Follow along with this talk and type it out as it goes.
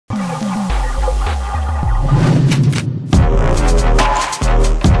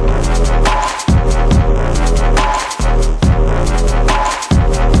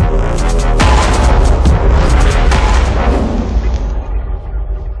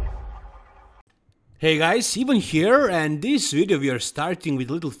Hey guys, Ivan here, and this video we are starting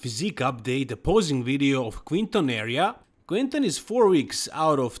with a little physique update, a posing video of Quinton area. Quinton is 4 weeks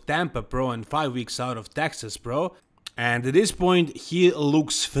out of Tampa Pro and 5 weeks out of Texas Pro, and at this point he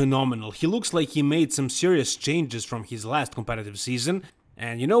looks phenomenal. He looks like he made some serious changes from his last competitive season,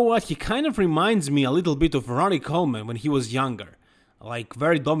 and you know what, he kind of reminds me a little bit of Ronnie Coleman when he was younger. Like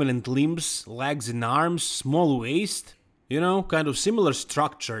very dominant limbs, legs and arms, small waist, you know, kind of similar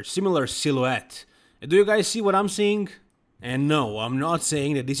structure, similar silhouette. Do you guys see what I'm seeing? And no, I'm not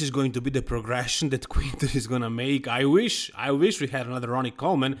saying that this is going to be the progression that Quinton is gonna make. I wish we had another Ronnie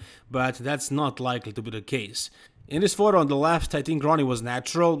Coleman, but that's not likely to be the case. In this photo on the left, I think Ronnie was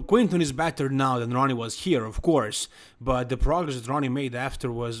natural. Quinton is better now than Ronnie was here, of course, but the progress that Ronnie made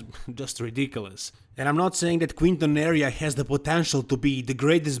after was just ridiculous. And I'm not saying that Quinton area has the potential to be the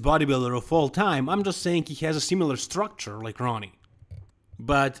greatest bodybuilder of all time, I'm just saying he has a similar structure like Ronnie.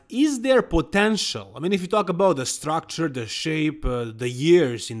 But is there potential? I mean, if you talk about the structure, the shape, the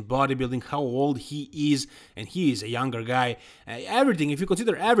years in bodybuilding, how old he is, and he is a younger guy, everything, if you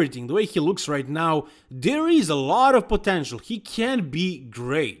consider everything, the way he looks right now, there is a lot of potential. He can be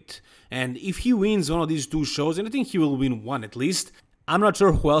great. And if he wins one of these two shows, and I think he will win one at least, I'm not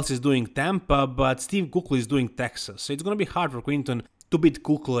sure who else is doing Tampa, but Steve Kuclo is doing Texas. So it's gonna be hard for Quinton to beat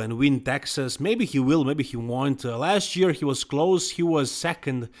Kuclo and win Texas. Maybe he will, maybe he won't. Last year he was close, he was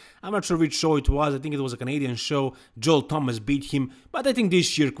second. I'm not sure which show it was, I think it was a Canadian show. Joel Thomas beat him, but I think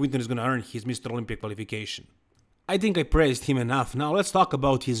this year Quinton is gonna earn his Mr. Olympia qualification. I think I praised him enough. Now let's talk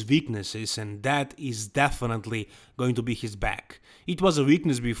about his weaknesses, and that is definitely going to be his back. It was a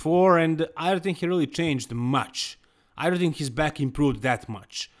weakness before, and I don't think he really changed much. I don't think his back improved that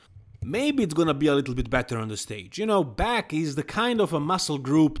much. Maybe it's gonna be a little bit better on the stage. You know, back is the kind of a muscle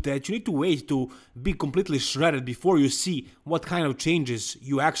group that you need to wait to be completely shredded before you see what kind of changes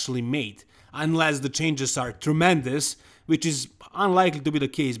you actually made. Unless the changes are tremendous, which is unlikely to be the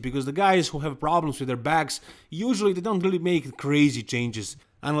case, because the guys who have problems with their backs, usually they don't really make crazy changes.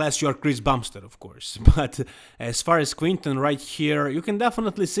 Unless you are Chris Bumstead, of course. But as far as Quinton right here, you can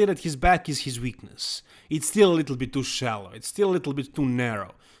definitely say that his back is his weakness. It's still a little bit too shallow, it's still a little bit too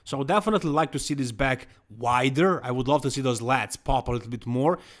narrow. So I would definitely like to see this back wider. I would love to see those lats pop a little bit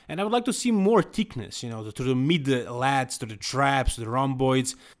more. And I would like to see more thickness, you know, to the mid lats, to the traps, to the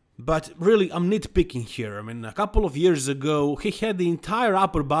rhomboids. But really, I'm nitpicking here. I mean, a couple of years ago, he had the entire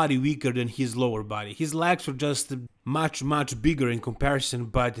upper body weaker than his lower body. His legs were just much bigger in comparison,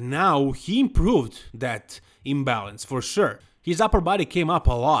 but now he improved that imbalance for sure. His upper body came up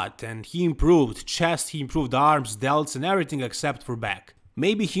a lot, and he improved chest, he improved arms, delts, and everything except for back.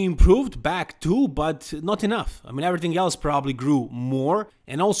 Maybe he improved back too, but not enough. I mean, everything else probably grew more.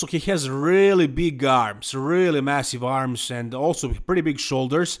 And also he has really big arms, really massive arms, and also pretty big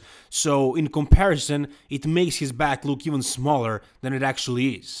shoulders. So in comparison, it makes his back look even smaller than it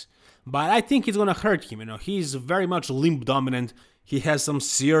actually is. But I think it's gonna hurt him, you know, he's very much limb dominant. He has some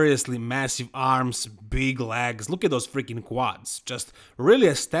seriously massive arms, big legs, look at those freaking quads, just really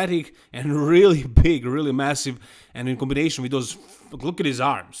aesthetic and really big, really massive, and in combination with those, look at his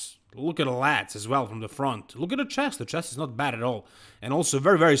arms, look at the lats as well from the front, look at the chest is not bad at all, and also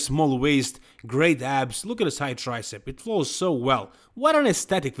very small waist, great abs, look at his high tricep, it flows so well, what an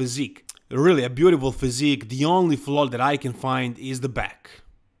aesthetic physique, really a beautiful physique, the only flaw that I can find is the back.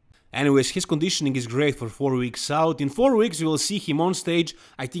 Anyways, his conditioning is great for 4 weeks out. In 4 weeks, we will see him on stage.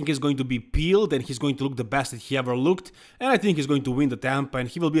 I think he's going to be peeled and he's going to look the best that he ever looked. And I think he's going to win the Tampa and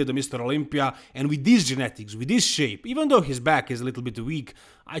he will be at the Mr. Olympia. And with these genetics, with this shape, even though his back is a little bit weak,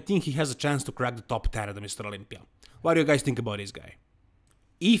 I think he has a chance to crack the top 10 at the Mr. Olympia. What do you guys think about this guy?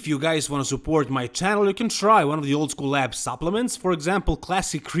 If you guys want to support my channel, you can try one of the Old School Labs supplements. For example,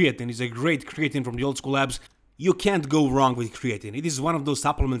 Classic Creatine is a great creatine from the Old School Labs. You can't go wrong with creatine. It is one of those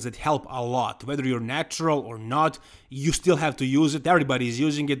supplements that help a lot. Whether you're natural or not, you still have to use it. Everybody is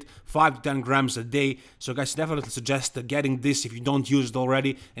using it, 5 to 10 grams a day. So guys, definitely suggest getting this if you don't use it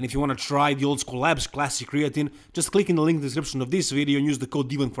already. And if you want to try the Old School Labs Classic Creatine, just click in the link in the description of this video and use the code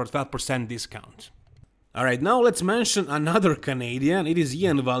DIVAN for a 12% discount. Alright, now let's mention another Canadian, it is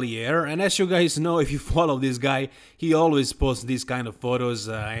Iain Valliere, and as you guys know, if you follow this guy, he always posts these kind of photos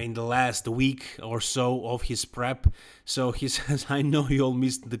in the last week or so of his prep. So he says, I know you all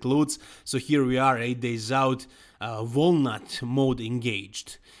missed the glutes, so here we are 8 days out, walnut mode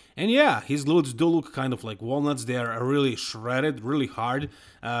engaged. And yeah, his glutes do look kind of like walnuts, they are really shredded, really hard.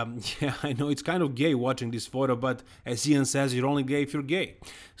 Yeah, I know it's kind of gay watching this photo, but as Iain says, you're only gay if you're gay.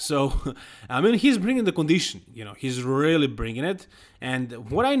 So, I mean, he's bringing the condition, you know, he's really bringing it. And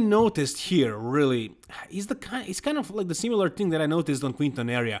what I noticed here, really, is it's kind of like the similar thing that I noticed on Quinton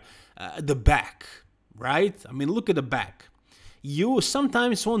area, the back. right? I mean, look at the back. You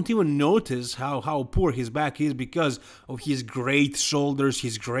sometimes won't even notice how poor his back is because of his great shoulders,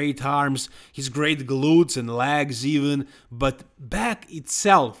 his great arms, his great glutes and legs even, but back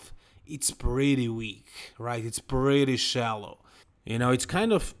itself, it's pretty weak, right? It's pretty shallow. You know, it's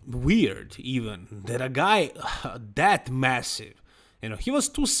kind of weird even that a guy that massive, you know, he was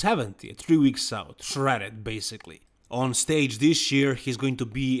 270 at 3 weeks out, shredded basically. On stage this year, he's going to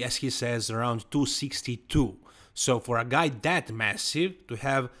be, as he says, around 262. So for a guy that massive to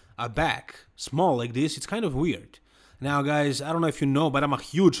have a back small like this, it's kind of weird. Now guys, I don't know if you know, but I'm a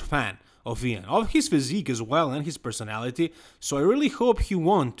huge fan of Iain, of his physique as well and his personality, so I really hope he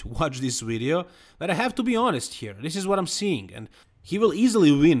won't watch this video, but I have to be honest here, this is what I'm seeing, and he will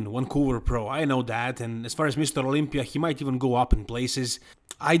easily win Vancouver Pro, I know that, and as far as Mr. Olympia, he might even go up in places.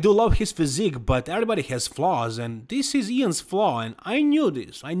 I do love his physique, but everybody has flaws, and this is Iain's flaw, and I knew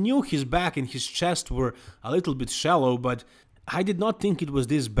this. I knew his back and his chest were a little bit shallow, but I did not think it was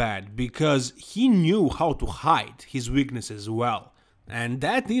this bad, because he knew how to hide his weaknesses well. And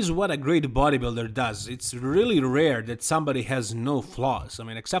that is what a great bodybuilder does. It's really rare that somebody has no flaws. I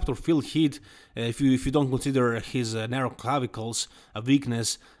mean, except for Phil Heath, if you don't consider his narrow clavicles a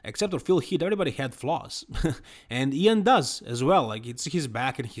weakness, except for Phil Heath, everybody had flaws. And Iain does as well, like it's his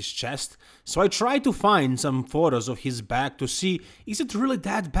back and his chest. So I tried to find some photos of his back to see, is it really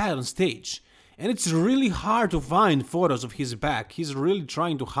that bad on stage? And it's really hard to find photos of his back. He's really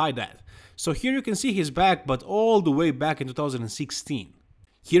trying to hide that. So here you can see his back, but all the way back in 2016.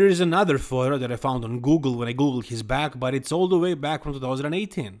 Here is another photo that I found on Google when I googled his back, but it's all the way back from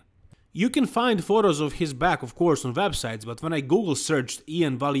 2018. You can find photos of his back, of course, on websites, but when I Google searched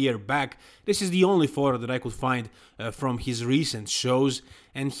Iain Valliere back, this is the only photo that I could find from his recent shows.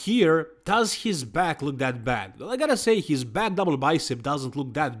 And here, does his back look that bad? Well, I gotta say, his back double bicep doesn't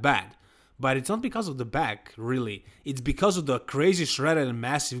look that bad. But it's not because of the back, really. It's because of the crazy shredded and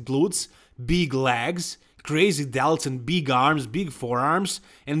massive glutes, big legs, crazy delts and big arms, big forearms,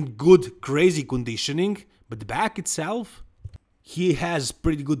 and good crazy conditioning. But the back itself, he has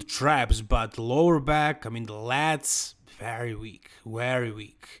pretty good traps, but lower back, I mean the lats, very weak, very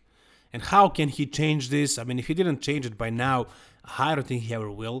weak. And how can he change this? I mean, if he didn't change it by now, I don't think he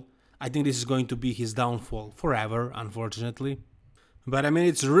ever will. I think this is going to be his downfall forever, unfortunately. But I mean,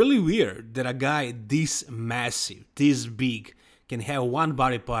 it's really weird that a guy this massive, this big, can have one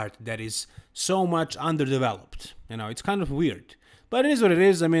body part that is so much underdeveloped. You know, it's kind of weird. But it is what it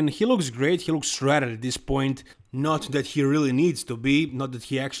is. I mean, he looks great, he looks shredded at this point. Not that he really needs to be, not that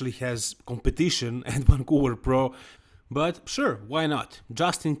he actually has competition at Vancouver Pro. But sure, why not?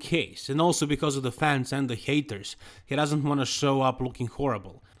 Just in case. And also because of the fans and the haters. He doesn't want to show up looking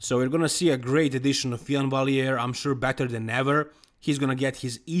horrible. So we're gonna see a great edition of Iain Valliere, I'm sure better than ever. He's gonna get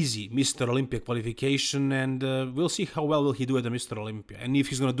his easy Mr. Olympia qualification, and we'll see how well will he do at the Mr. Olympia, and if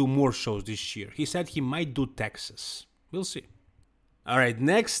he's gonna do more shows this year. He said he might do Texas. We'll see. Alright,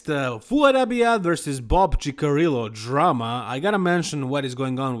 next, Fouad versus Bob Cicherillo drama. I gotta mention what is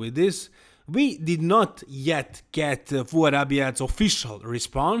going on with this. We did not yet get Fouad's official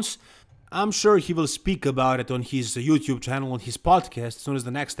response. I'm sure he will speak about it on his YouTube channel, on his podcast, as soon as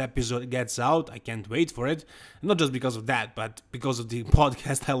the next episode gets out. I can't wait for it. Not just because of that, but because of the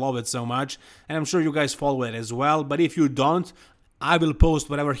podcast. I love it so much. And I'm sure you guys follow it as well. But if you don't, I will post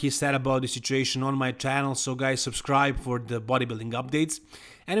whatever he said about the situation on my channel. So guys, subscribe for the bodybuilding updates.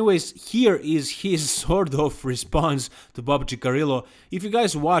 Anyways, here is his sort of response to Bob Cicherillo. If you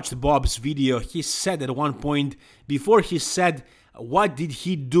guys watched Bob's video, he said at one point, before he said, what did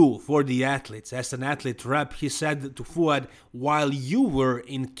he do for the athletes? As an athlete rep, he said to Fouad, while you were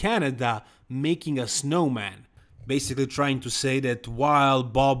in Canada making a snowman. Basically trying to say that while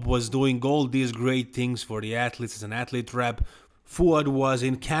Bob was doing all these great things for the athletes as an athlete rep, Fouad was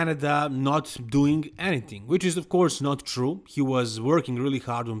in Canada not doing anything, which is of course not true. He was working really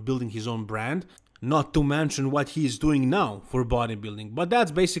hard on building his own brand. Not to mention what he is doing now for bodybuilding. But that's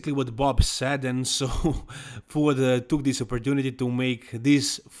basically what Bob said, and so Fouad took this opportunity to make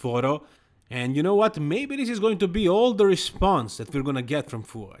this photo. And you know what? Maybe this is going to be all the response that we're gonna get from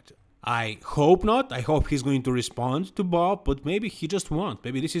Fouad. I hope not. I hope he's going to respond to Bob, but maybe he just won't.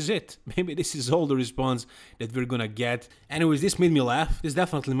 Maybe this is it. Maybe this is all the response that we're gonna get. Anyways, this made me laugh. This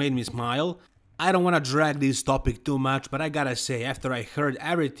definitely made me smile. I don't want to drag this topic too much, but I gotta say, after I heard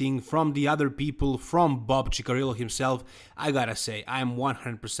everything from the other people, from Bob Cicherillo himself, I gotta say, I'm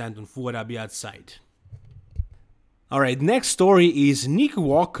 100% on Fouad's side. Alright, next story is Nick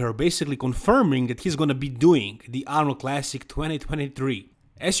Walker basically confirming that he's gonna be doing the Arnold Classic 2023.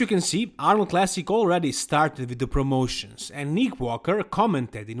 As you can see, Arnold Classic already started with the promotions, and Nick Walker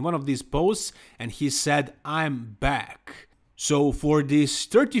commented in one of these posts and he said, "I'm back." So for this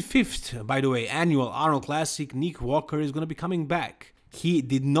 35th, by the way, annual Arnold Classic, Nick Walker is gonna be coming back. He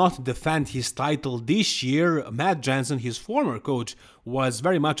did not defend his title this year. Matt Jansen, his former coach, was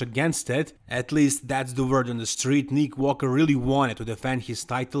very much against it. At least that's the word on the street. Nick Walker really wanted to defend his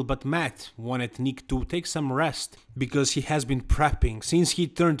title, but Matt wanted Nick to take some rest because he has been prepping. Since he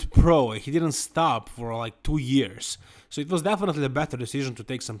turned pro, he didn't stop for like 2 years. So it was definitely the better decision to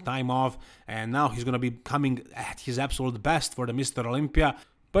take some time off, and now he's gonna be coming at his absolute best for the Mr. Olympia.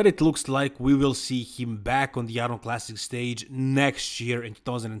 But it looks like we will see him back on the Arnold Classic stage next year in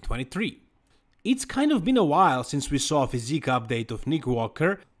 2023. It's kind of been a while since we saw a physique update of Nick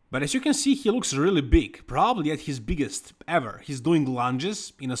Walker, but as you can see, he looks really big, probably at his biggest ever. He's doing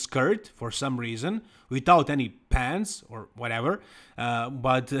lunges in a skirt for some reason, without any pants or whatever,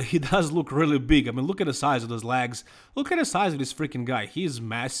 but he does look really big. I mean, look at the size of those legs, look at the size of this freaking guy, he's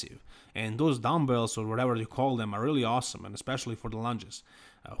massive. And those dumbbells or whatever you call them are really awesome, and especially for the lunges.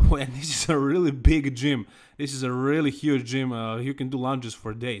 And this is a really big gym. This is a really huge gym. You can do lunges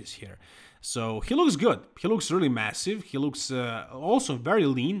for days here. So he looks good. He looks really massive. He looks also very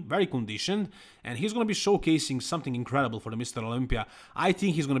lean, very conditioned, and he's going to be showcasing something incredible for the Mr. Olympia. I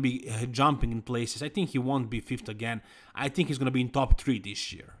think he's going to be jumping in places. I think he won't be 5th again. I think he's going to be in top 3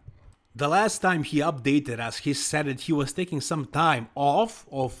 this year. The last time he updated us, he said that he was taking some time off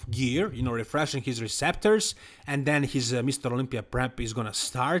of gear, refreshing his receptors, and then his Mr. Olympia prep is gonna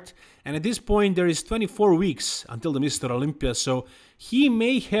start. And at this point, there is 24 weeks until the Mr. Olympia, so he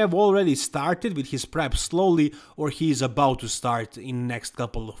may have already started with his prep slowly, or he is about to start in the next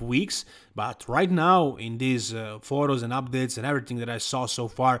couple of weeks. But right now, in these photos and updates and everything that I saw so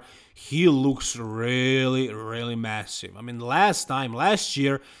far, he looks really, really massive. I mean, last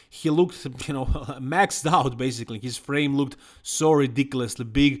year, he looked, maxed out, basically. His frame looked so ridiculously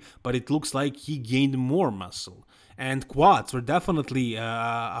big, but it looks like he gained more muscle. And quads were definitely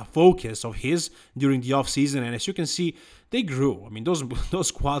a focus of his during the off-season, and as you can see, they grew. I mean,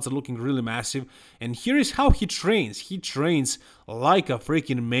 those quads are looking really massive, and here is how he trains. He trains like a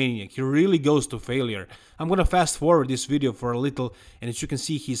freaking maniac. He really goes to failure. I'm gonna fast forward this video for a little, and as you can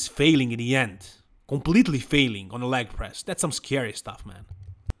see, he's failing in the end. Completely failing on the leg press. That's some scary stuff, man.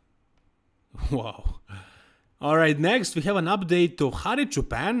 Wow. Alright, next we have an update to Hadi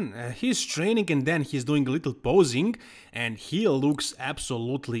Choopan. He's training and then he's doing a little posing, and he looks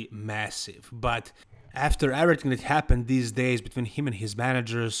absolutely massive. But after everything that happened these days between him and his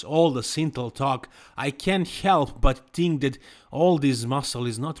managers, all the Sintel talk, I can't help but think that all this muscle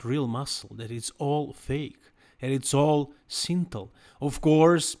is not real muscle, that it's all fake, and it's all Sintel. Of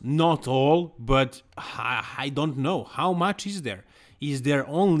course, not all, but I don't know. How much is there? Is there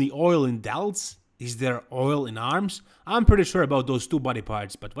only oil in delts? Is there oil in arms? I'm pretty sure about those 2 body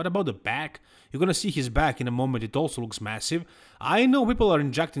parts, but what about the back? You're gonna see his back in a moment, it also looks massive. I know people are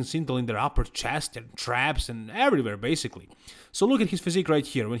injecting Sintel in their upper chest and traps and everywhere, basically. So look at his physique right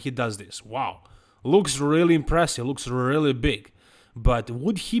here when he does this. Wow, looks really impressive, looks really big. But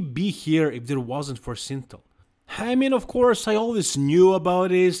would he be here if there wasn't for Sintel? I mean, of course, I always knew about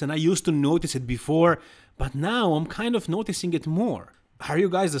this and I used to notice it before, but now I'm kind of noticing it more. Are you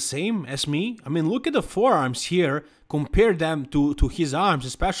guys the same as me? I mean, look at the forearms here, compare them to his arms,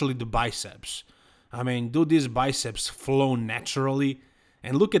 especially the biceps. I mean, do these biceps flow naturally?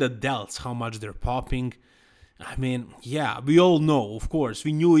 And look at the delts, how much they're popping. I mean, yeah, we all know, of course,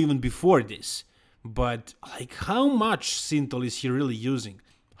 we knew even before this. But, like, how much Sintel is he really using?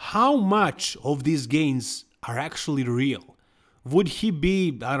 How much of these gains are actually real? Would he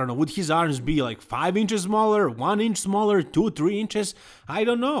be, I don't know, would his arms be like 5 inches smaller, 1 inch smaller, 2, 3 inches? I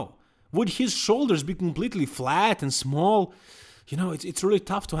don't know. Would his shoulders be completely flat and small? It's really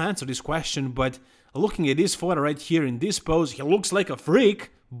tough to answer this question, but looking at this photo right here in this pose, he looks like a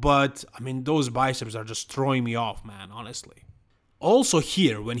freak, but, I mean, those biceps are just throwing me off, man, honestly. Also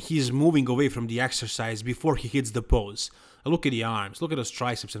here, when he's moving away from the exercise before he hits the pose, look at the arms, look at those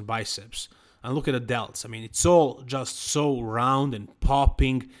triceps and biceps. And look at the delts. I mean, it's all just so round and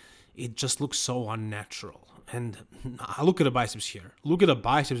popping. It just looks so unnatural. And look at the biceps here. Look at the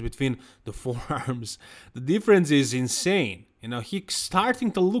biceps between the forearms. The difference is insane. He's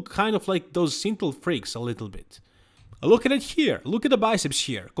starting to look kind of like those Sintel freaks a little bit. Look at it here. Look at the biceps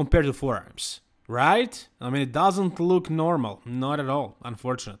here compared to forearms. Right? I mean, it doesn't look normal. Not at all,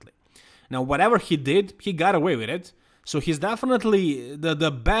 unfortunately. Now, whatever he did, he got away with it. So he's definitely the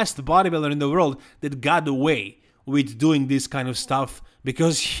best bodybuilder in the world that got away with doing this kind of stuff,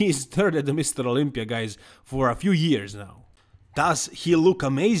 because he's third at the Mr. Olympia, guys, for a few years now. Does he look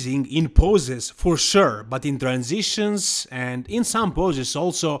amazing in poses? For sure, but in transitions and in some poses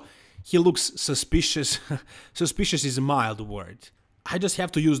also, he looks suspicious. Suspicious is a mild word. I just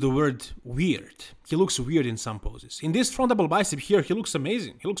have to use the word weird. He looks weird in some poses. In this front double bicep here, he looks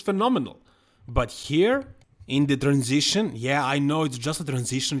amazing. He looks phenomenal. But here, in the transition, yeah, I know it's just a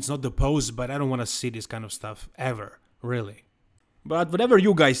transition, it's not the pose, but I don't want to see this kind of stuff ever, really. But whatever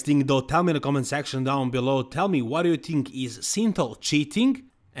you guys think though, tell me in the comment section down below. Tell me, what do you think, is Synthol cheating?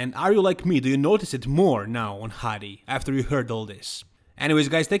 And are you like me, do you notice it more now on Hadi after you heard all this? Anyways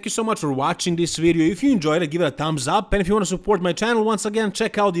guys, thank you so much for watching this video. If you enjoyed it, give it a thumbs up, and if you want to support my channel once again,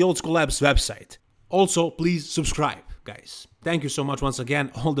 check out the Old School Labs website. Also, please subscribe, guys. Thank you so much once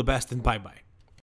again, all the best and bye bye.